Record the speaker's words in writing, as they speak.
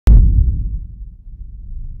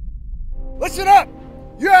listen up!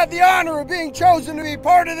 You have the honor of being chosen to be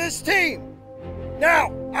part of this team.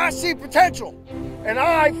 Now, I see potential, and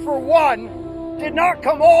I, for one, did not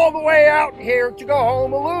come all the way out here to go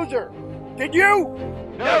home a loser. Did you?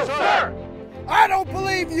 No, sir! I don't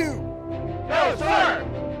believe you! No, sir!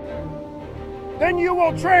 Then you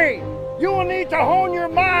will train. You will need to hone your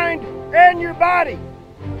mind and your body.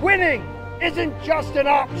 Winning isn't just an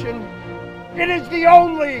option. It is the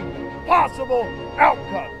only possible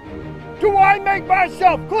outcome. Do I make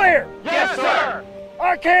myself clear? Yes, sir!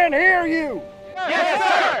 I can't hear you.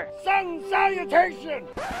 Yes, sir! Sun salutation!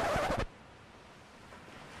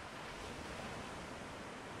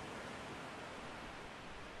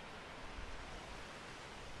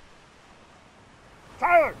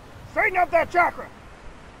 Tyler, straighten up that chakra.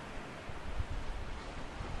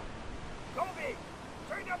 Kobe,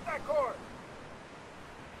 straighten up that cord.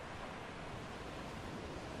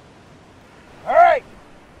 All right.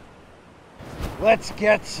 Let's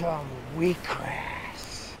get some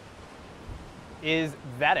wheatgrass. Is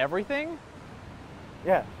that everything?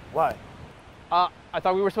 Yeah, why? I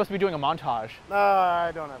thought we were supposed to be doing a montage. No,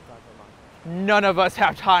 I don't have time for mine. None of us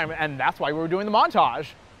have time, and that's why we were doing the montage.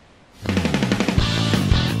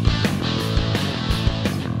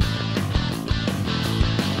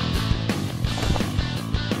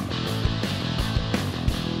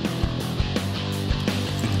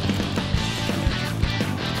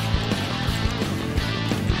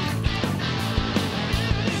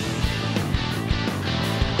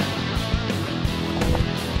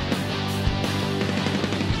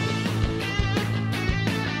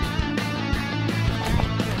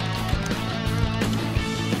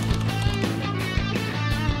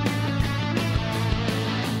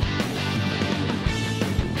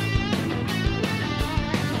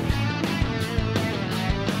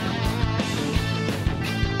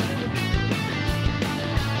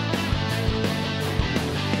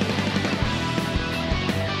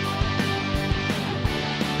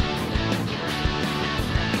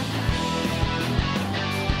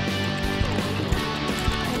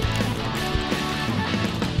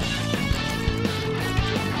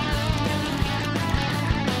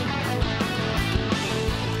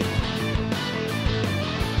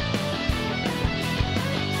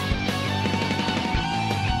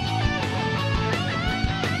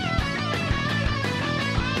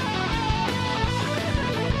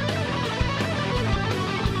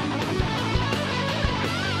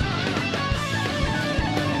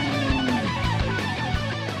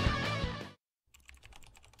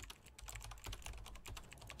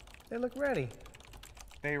 They look ready.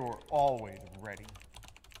 They were always ready.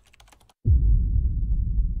 Did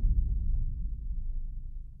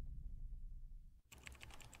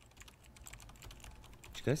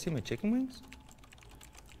you guys see my chicken wings?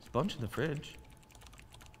 There's a bunch in the fridge.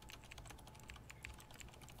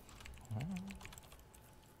 Oh.